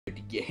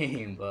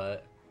game,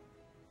 but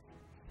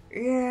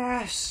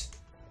yes,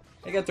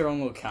 they got their own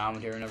little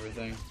commentary and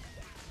everything.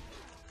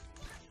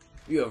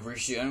 You have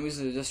reached the enemies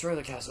to destroy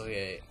the castle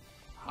gate.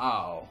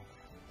 How?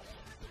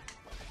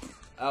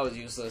 That was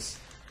useless.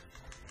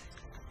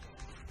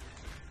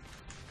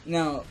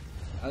 Now,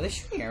 are they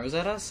shooting arrows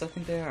at us? I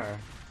think they are.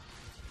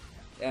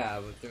 Yeah,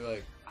 but they're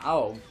like,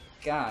 oh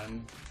god,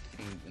 I'm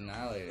being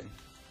annihilated.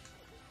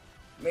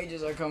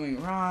 Mages are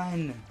coming,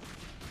 run!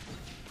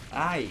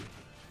 Aye.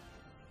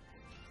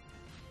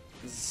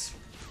 This is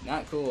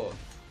not cool.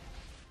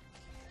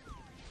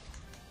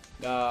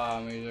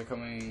 Mages are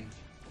coming.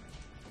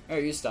 Oh,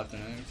 you stopped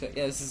them.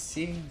 Yeah, this is,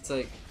 see? It's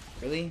like,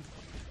 really?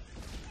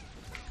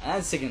 And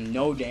that's taking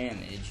no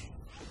damage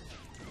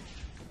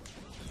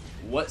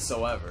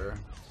whatsoever.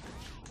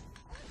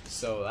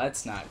 So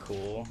that's not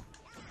cool.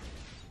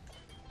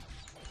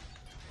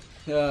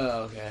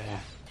 Oh, okay.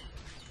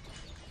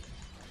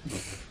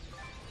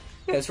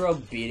 Yeah, it's real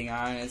beating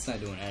on it. It's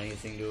not doing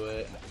anything to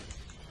it.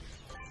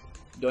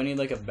 Do I need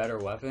like a better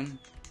weapon?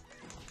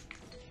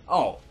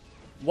 Oh,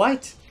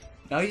 what?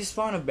 Now you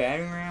spawn a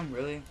battering ram?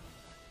 Really?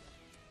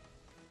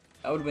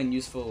 That would have been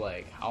useful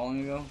like how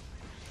long ago?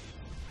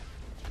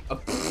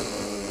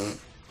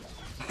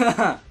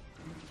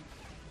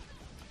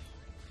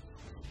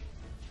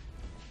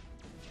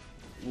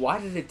 Why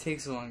did it take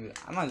so long?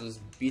 I might as well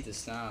just beat the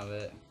snot of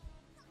it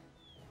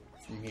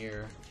from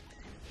here.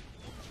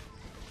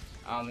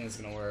 I don't think it's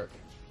gonna work.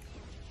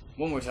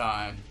 One more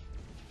time.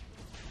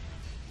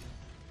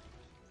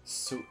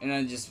 So, and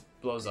then it just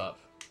blows up.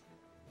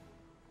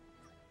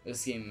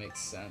 This game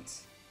makes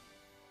sense.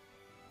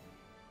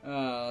 You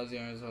have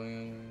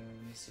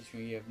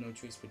no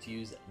choice but to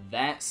use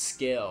that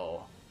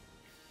skill.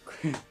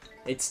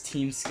 It's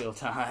team skill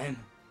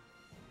time.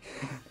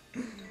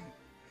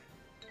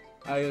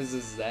 How is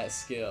this that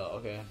skill?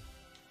 Okay.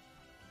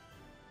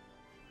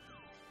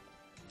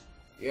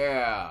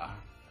 Yeah.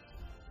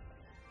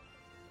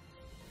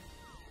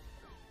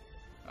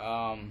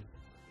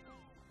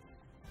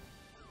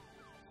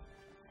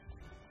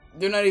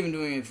 They're not even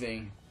doing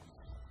anything.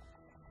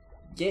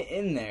 Get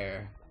in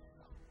there.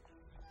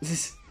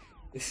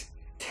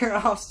 They're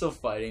all still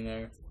fighting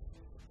there.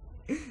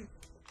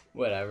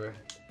 Whatever.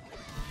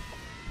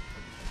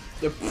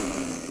 This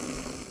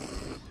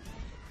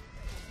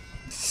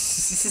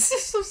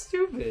is so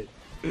stupid.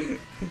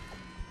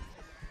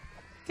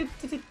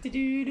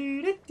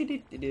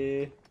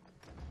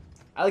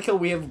 I like how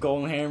we have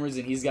golden hammers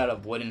and he's got a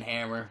wooden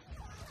hammer.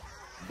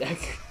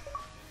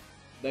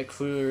 That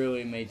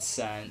clearly made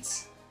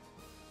sense.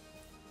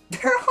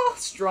 They're all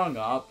strung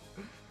up.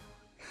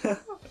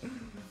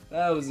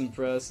 That was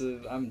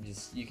impressive.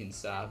 You can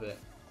stop it.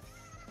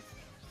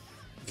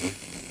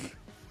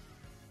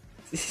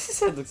 This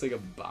head looks like a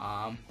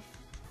bomb.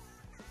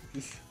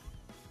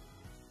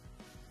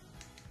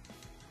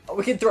 Oh,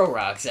 we can throw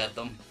rocks at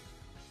them.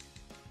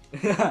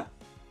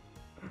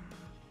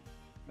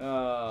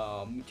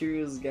 Oh,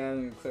 materials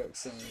gathering,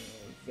 clerics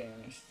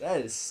vanished.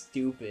 That is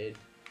stupid.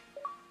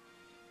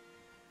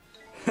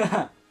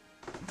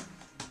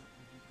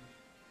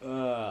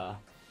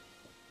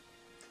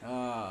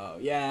 Oh,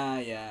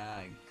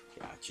 yeah,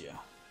 gotcha.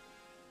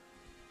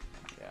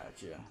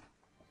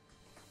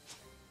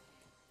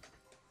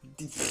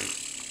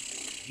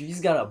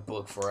 He's got a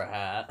book for a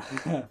hat.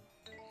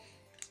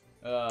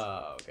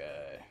 Oh,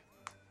 okay.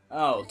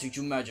 I'll teach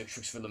you magic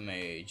tricks for the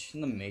mage.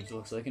 And the mage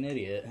looks like an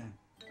idiot.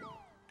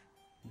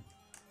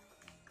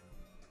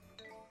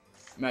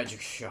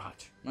 Magic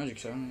shot. Magic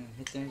shot.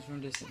 Hit things from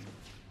distance.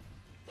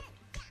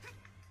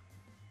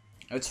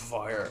 It's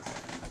fire.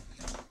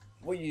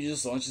 What you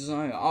just launched is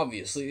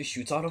obviously it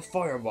shoots out a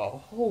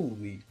fireball.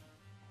 Holy.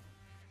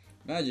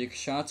 Magic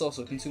shots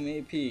also consume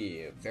AP.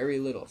 Very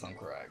little if I'm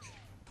correct.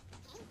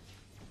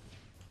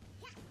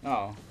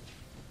 Oh.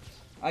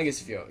 I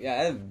guess if you,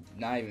 yeah, that's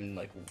not even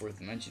like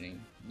worth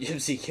mentioning.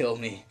 Jibsie killed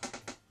me.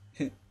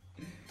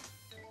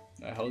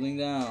 By holding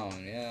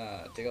down,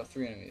 yeah, take out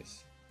 3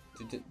 enemies.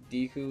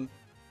 Deku.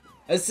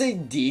 I say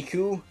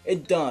Deku?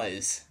 It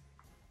does.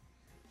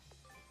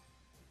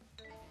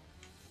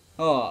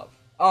 Oh,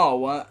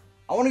 what?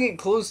 I want to get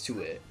close to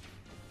it.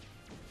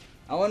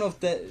 I want to know if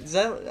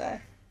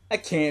that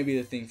can't be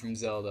the thing from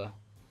Zelda.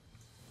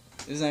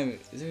 There's not even,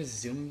 is there a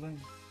zoom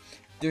button?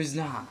 There's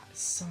not.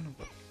 Son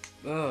of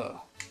a, ugh.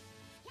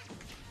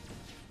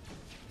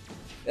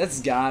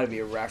 That's gotta be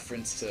a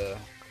reference to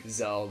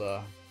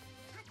Zelda.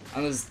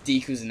 Unless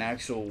Deku's an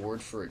actual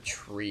word for a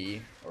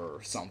tree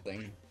or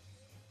something.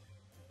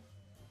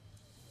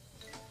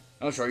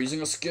 I'll try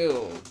using a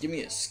skill. Give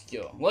me a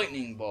skill.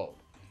 Lightning bolt.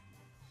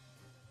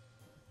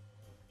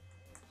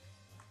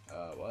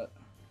 What?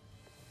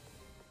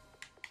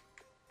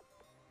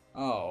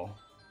 Oh.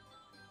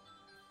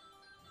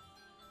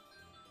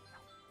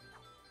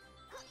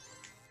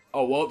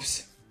 Oh,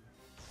 whoops.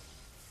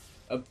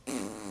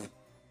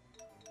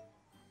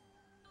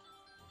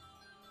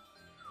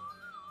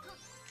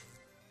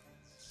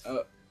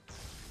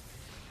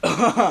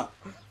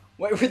 Wait,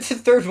 where'd the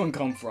third one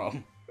come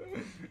from?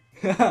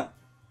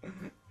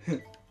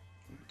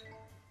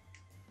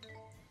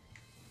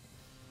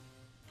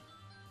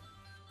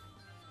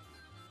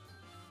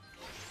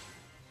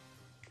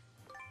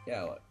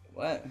 Yeah,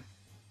 what?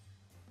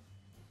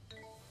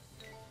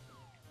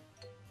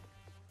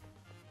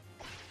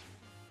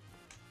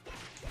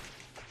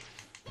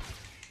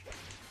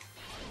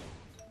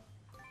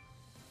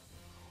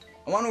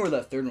 I wonder where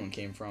that third one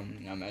came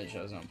from. Now Magic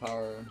Shot is on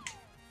power.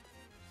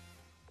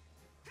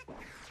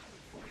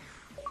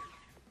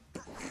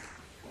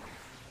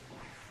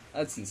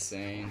 That's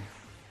insane.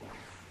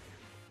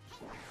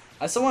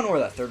 I still wonder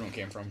where that third one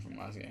came from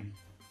last game.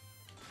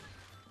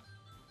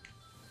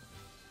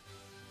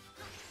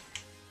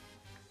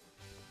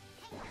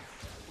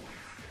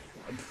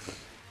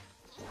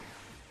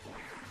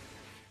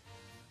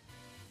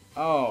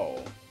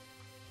 Oh.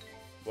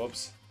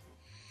 Whoops.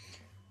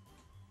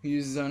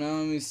 Use on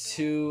enemies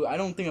too. I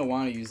don't think I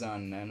want to use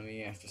on an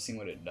enemy after seeing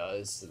what it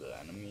does to the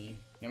enemy.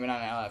 Maybe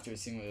not now after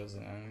seeing what it does to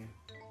the enemy.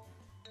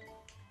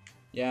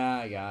 Yeah,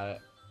 I got it.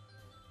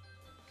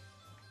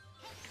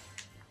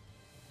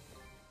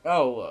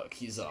 Oh, look,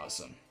 he's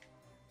awesome.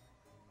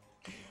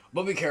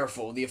 But be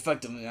careful, the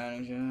effect of the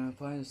item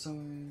applies to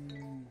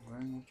someone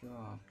wearing it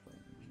off.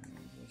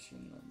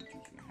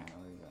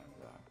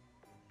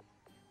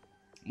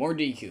 More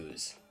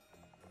DQs.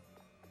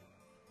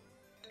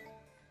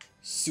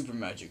 Super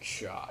Magic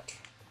Shot.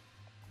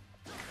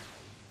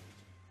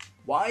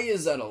 Why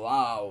is that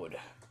allowed?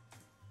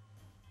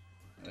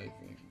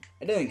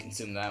 I didn't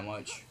consume that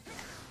much.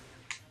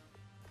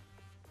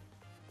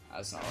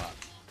 That's not a lot.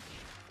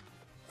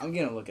 I'm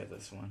gonna look at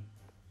this one.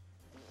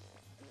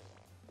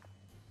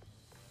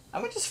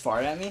 I'm gonna just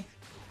fart at me?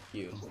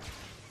 You.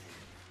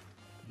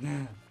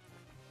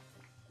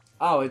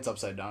 Oh, it's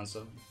upside down,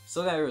 so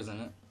still got arrows in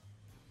it.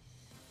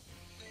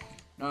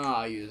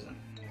 I'll use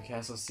it.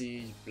 Castle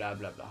Siege, blah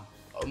blah blah.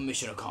 Oh,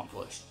 mission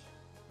accomplished.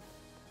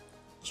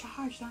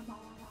 Charge that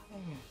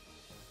motherfucker.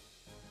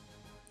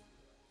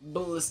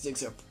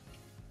 Ballistics are.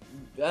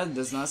 That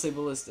does not say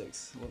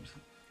ballistics. Whoops.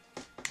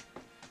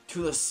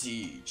 To the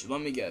siege. Let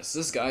me guess.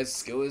 This guy's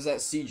skill is at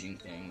sieging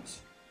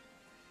things.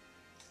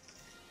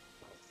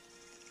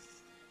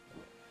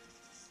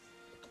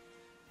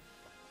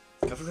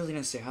 I really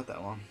didn't stay hot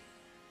that long.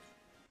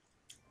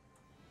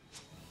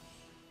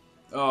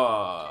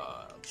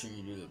 Oh, I'm sure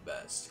you do the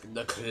best.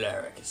 The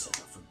cleric is set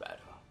up for battle.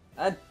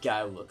 That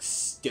guy looks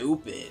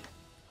stupid.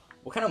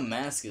 What kind of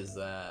mask is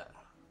that?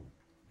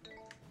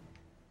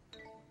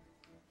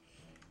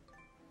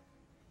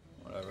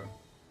 Whatever.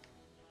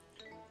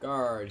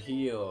 Guard,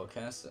 heal,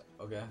 cast it.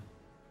 Okay.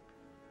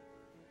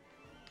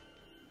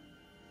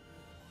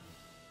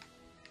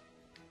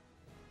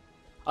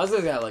 I was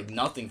gonna got like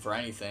nothing for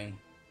anything.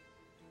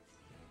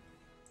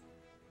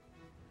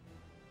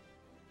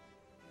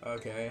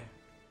 Okay.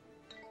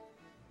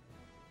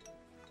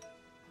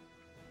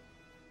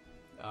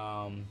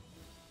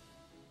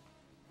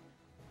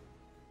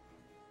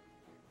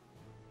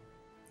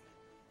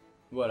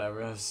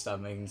 Whatever, that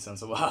stopped making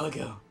sense a while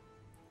ago.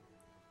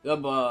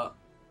 The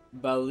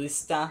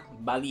ballista.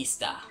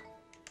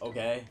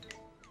 Okay.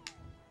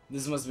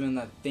 This must have been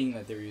that thing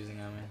that they were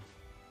using on me.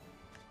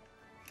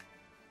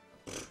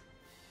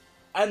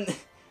 And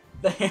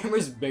the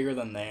hammer's bigger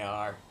than they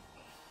are.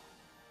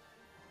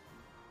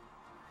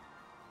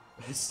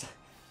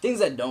 Things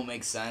that don't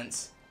make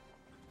sense.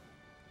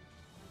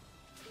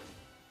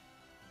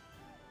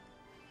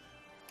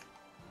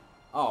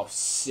 Oh,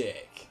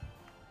 sick.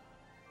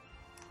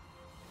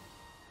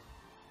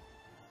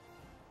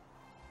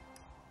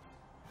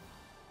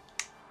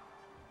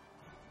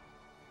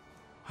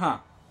 Huh.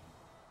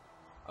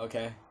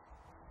 Okay.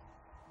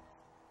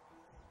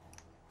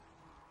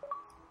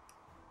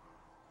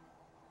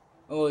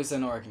 Well, at least I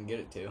know where I can get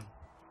it to.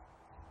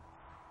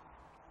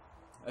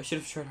 I should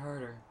have tried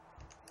harder.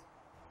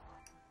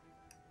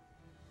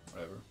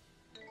 Whatever.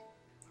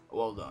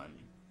 Well done.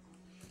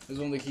 There's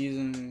one of the keys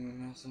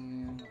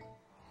in...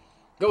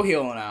 Go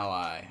heal an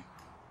ally.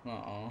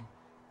 Uh-oh.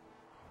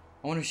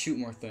 I want to shoot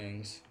more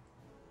things.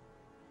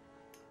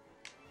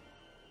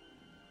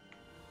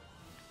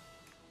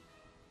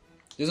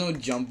 There's no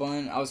jump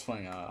button. I was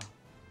playing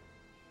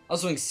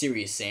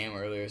Serious Sam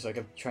earlier, so I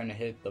kept trying to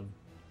hit the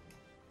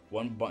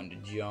one button to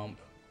jump.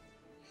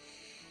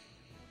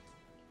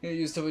 You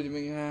use W to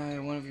make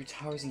one of your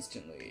towers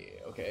instantly.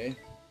 Okay.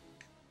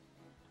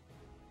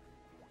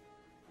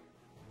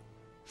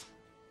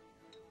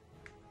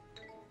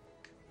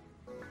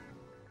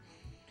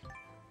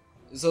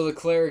 So the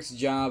cleric's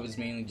job is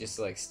mainly just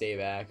to like stay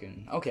back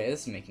and okay,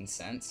 this is making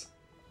sense.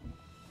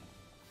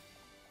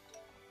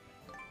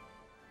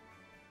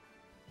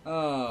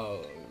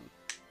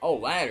 Oh,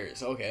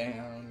 ladders.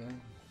 Okay.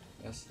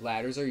 Yes,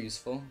 ladders are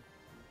useful.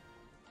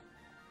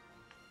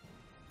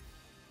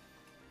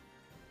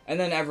 And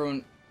then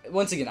everyone,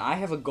 once again, I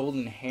have a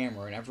golden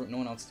hammer and no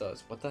one else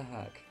does. What the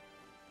heck?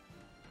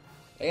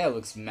 That guy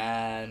looks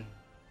mad.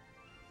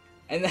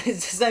 And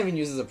it's not even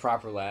used as a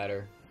proper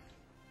ladder.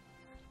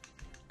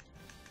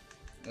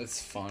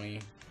 That's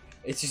funny.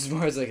 It's just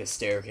more as like a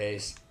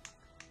staircase.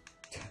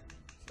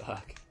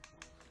 Fuck.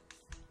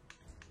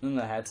 And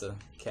the hat's a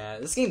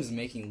cat. This game's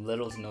making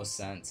little to no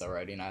sense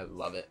already, and I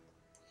love it.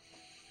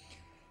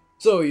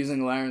 So,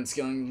 using iron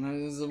scaling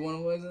is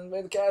one way to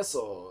invade the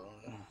castle.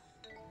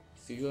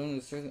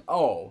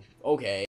 Oh, okay.